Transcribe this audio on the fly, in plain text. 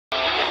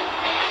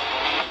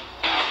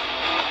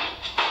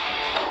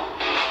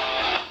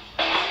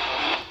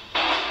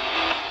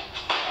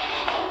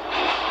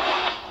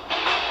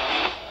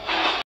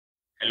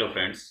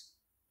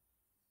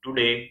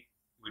Today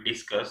we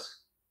discuss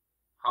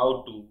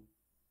how to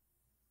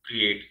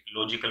create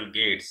logical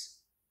gates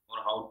or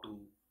how to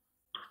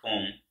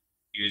perform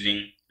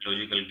using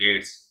logical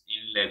gates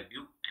in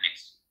LabVIEW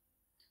NXG.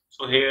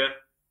 So here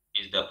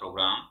is the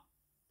program.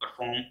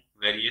 Perform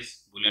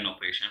various Boolean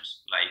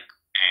operations like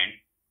AND,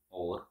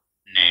 OR,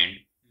 NAND,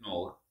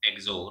 NOR,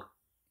 XOR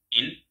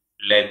in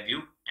LabVIEW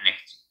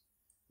NXG.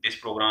 This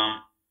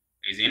program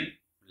is in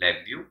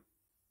LabVIEW.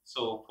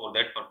 So for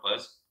that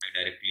purpose, I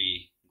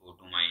directly go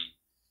to my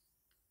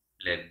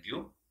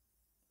LabVIEW.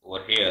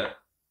 Over here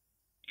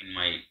in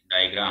my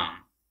diagram,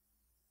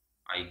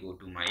 I go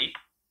to my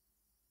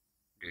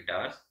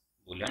data's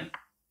Boolean,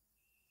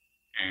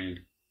 and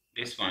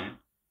this one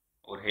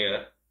over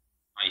here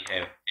I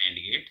have AND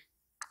gate,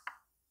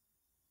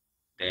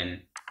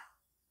 then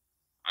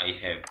I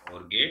have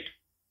OR gate,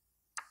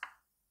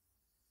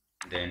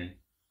 then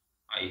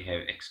I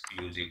have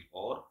exclusive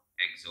OR,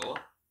 XOR,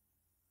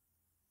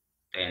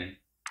 then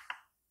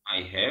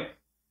I have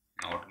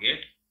NOT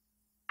gate,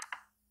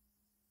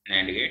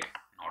 NAND gate,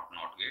 not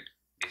NOT gate,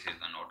 this is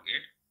the NOT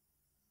gate,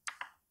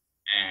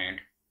 and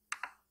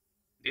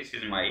this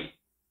is my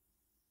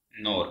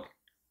NOR gate.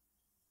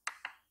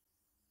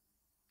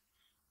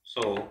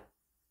 So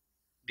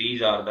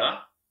these are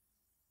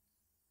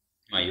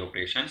my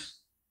operations,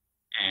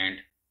 and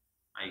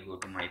I go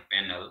to my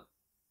panel.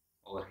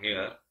 Over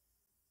here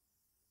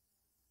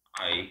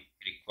I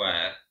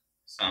require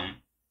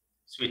some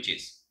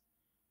switches.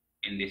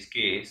 In this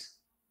case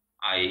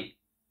I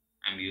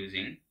am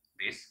using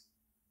this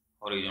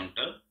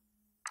horizontal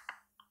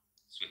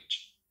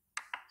switch.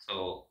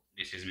 So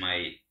this is my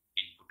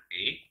input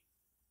A,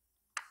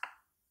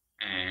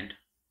 and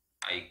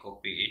I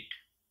copy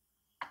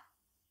it.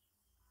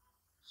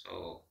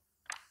 So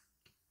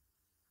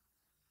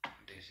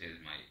this is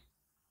my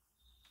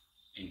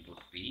input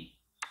B.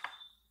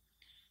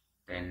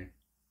 Then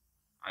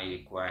I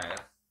require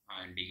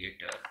an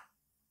indicator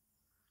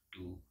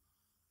to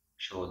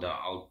show the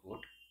output,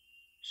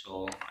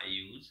 so I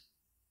use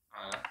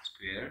a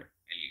squared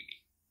LED.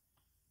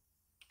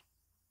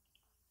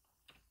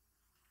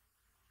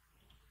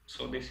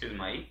 So this is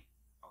my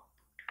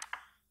output.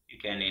 You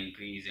can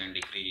increase and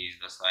decrease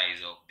the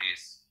size of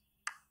this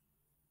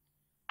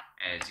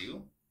as you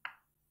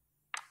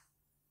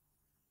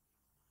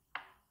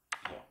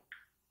want.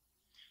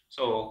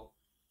 So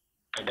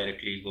I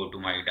directly go to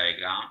my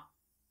diagram.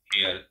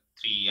 Here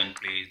 3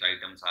 unplaced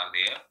items are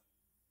there.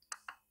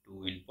 2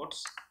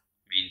 inputs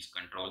means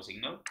control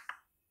signal,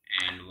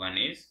 and 1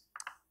 is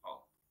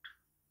output.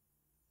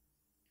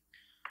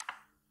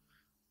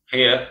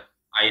 Here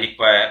I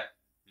require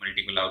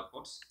multiple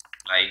outputs,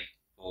 like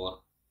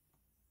for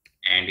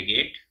AND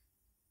gate,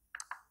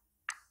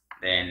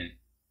 then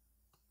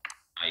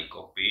I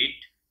copy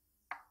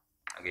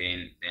it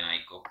again, then I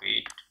copy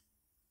it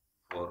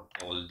for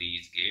all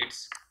these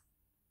gates.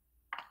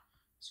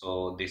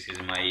 So this is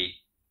my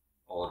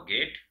OR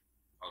gate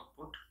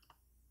output.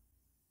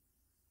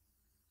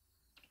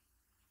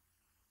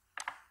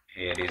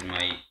 Here is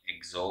my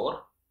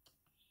XOR.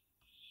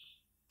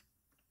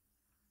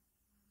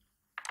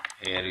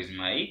 Here is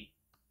my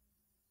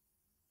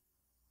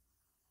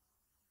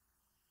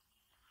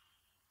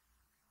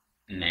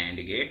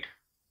NAND gate,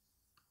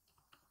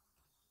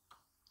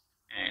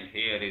 and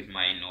here is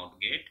my NOT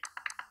gate,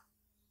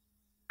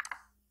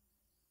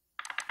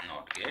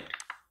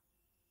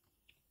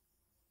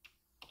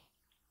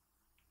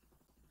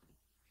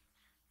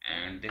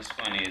 and this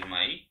one is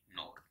my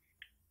NOR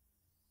gate.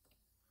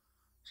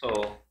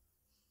 So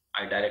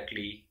I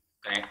directly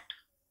connect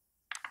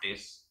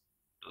this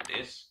to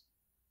this.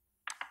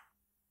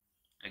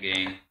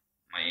 Again,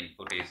 my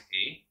input is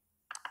A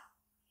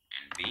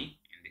and B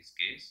in this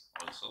case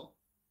also.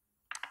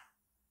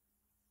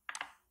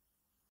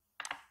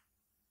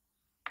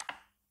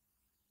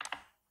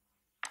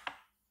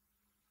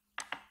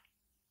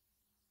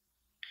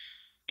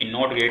 In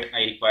NOT gate I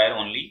require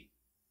only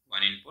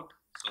one input,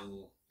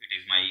 so it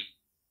is my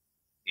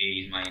A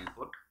is my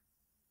input,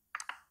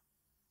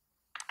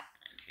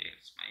 and here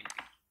is my B,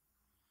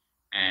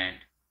 and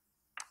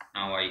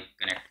now I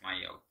connect my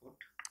output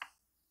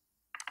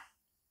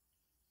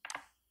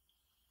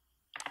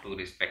to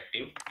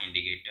respective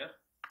indicator.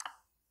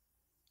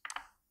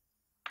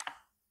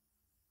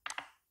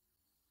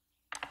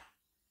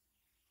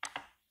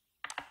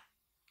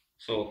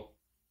 So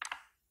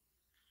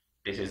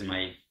this is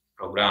my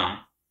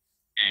program,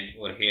 and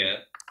over here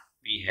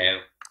we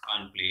have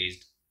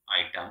unplaced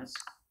items.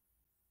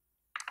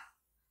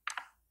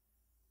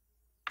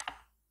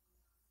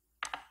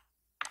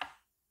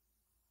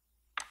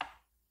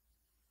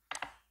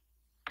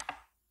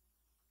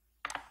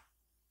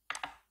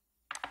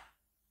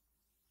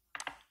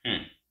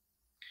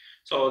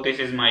 So this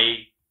is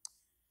my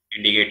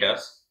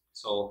indicators.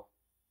 So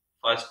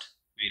first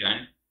we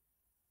run.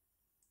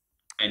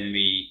 When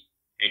we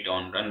hit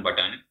on run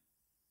button,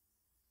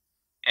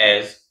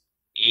 as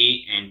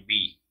A and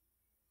B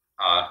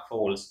are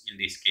false in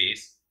this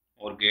case,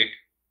 OR gate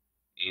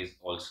is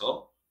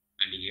also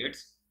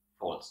indicates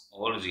false,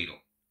 or 0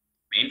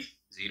 means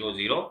 0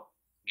 0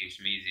 gives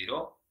me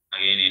 0,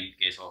 Again, in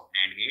case of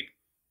AND gate,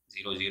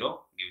 0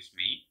 0 gives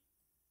me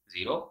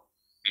 0.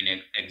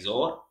 In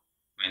XOR,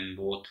 when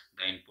both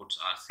the inputs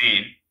are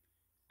same,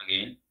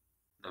 again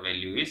the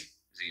value is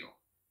 0.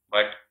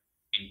 But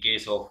in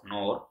case of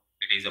NOR,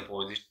 it is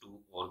opposite to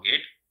OR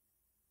gate.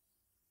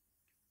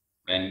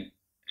 When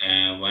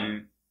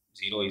 1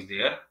 0 is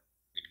there,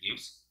 it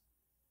gives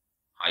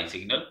high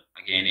signal.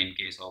 Again, in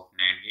case of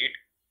NAND gate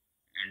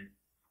and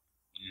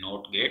in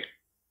NOT gate,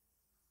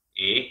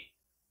 A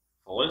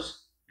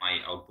false, my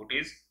output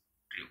is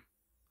true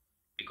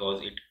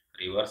because it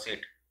reverse it.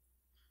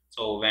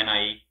 So when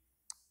I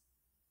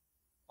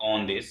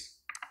on this,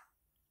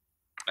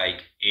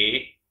 like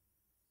A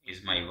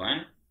is my 1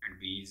 and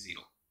B is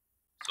 0.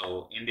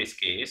 So in this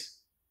case,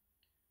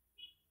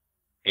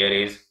 here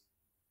is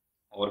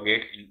OR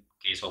gate. In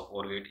case of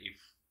OR gate, if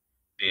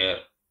there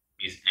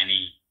is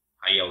any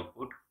high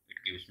output, it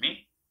gives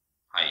me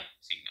high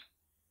signal.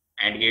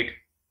 AND gate,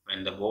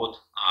 when the both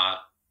are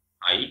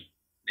high,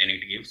 then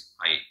it gives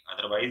high,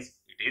 otherwise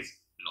it is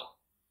low.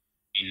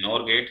 In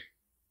NOR gate,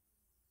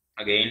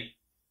 again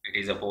it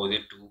is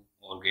opposite to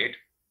OR gate,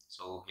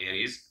 so here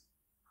is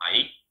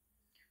high.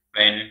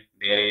 When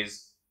there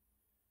is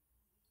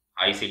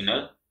high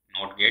signal,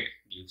 NOT gate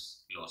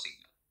gives low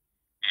signal.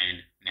 And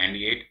NAND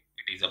gate,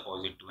 it is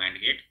opposite to AND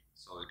gate,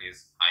 so it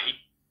is high.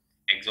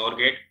 XOR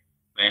gate,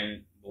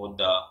 when both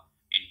the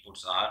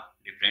inputs are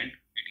different,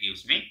 it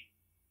gives me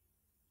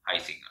high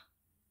signal.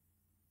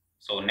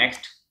 So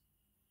next,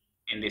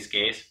 in this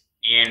case,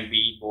 A and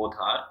B both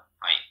are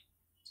high.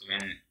 So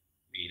when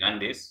we run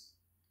this,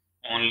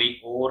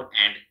 only OR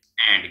and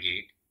AND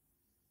gate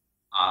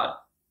are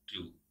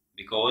true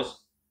because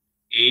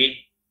A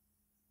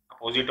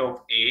opposite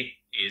of A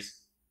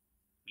is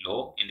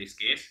low in this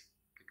case,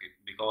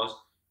 because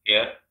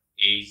here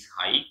A is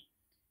high,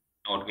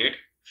 NOT gate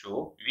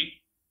show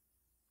me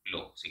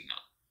low signal.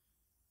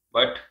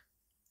 But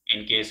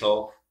in case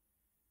of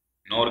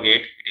NOR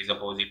gate, it is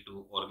opposite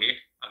to OR gate.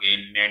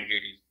 Again, NAND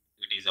gate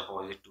it is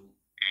opposite to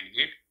AND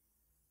gate.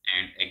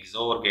 And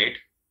XOR gate,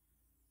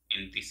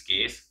 in this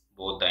case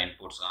both the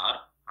inputs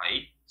are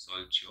high, so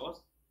it shows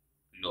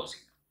low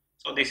signal.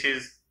 So this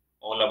is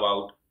all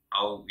about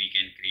how we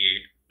can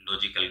create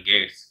logical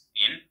gates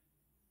in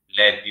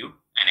LabVIEW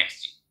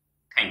NXG.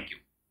 Thank you.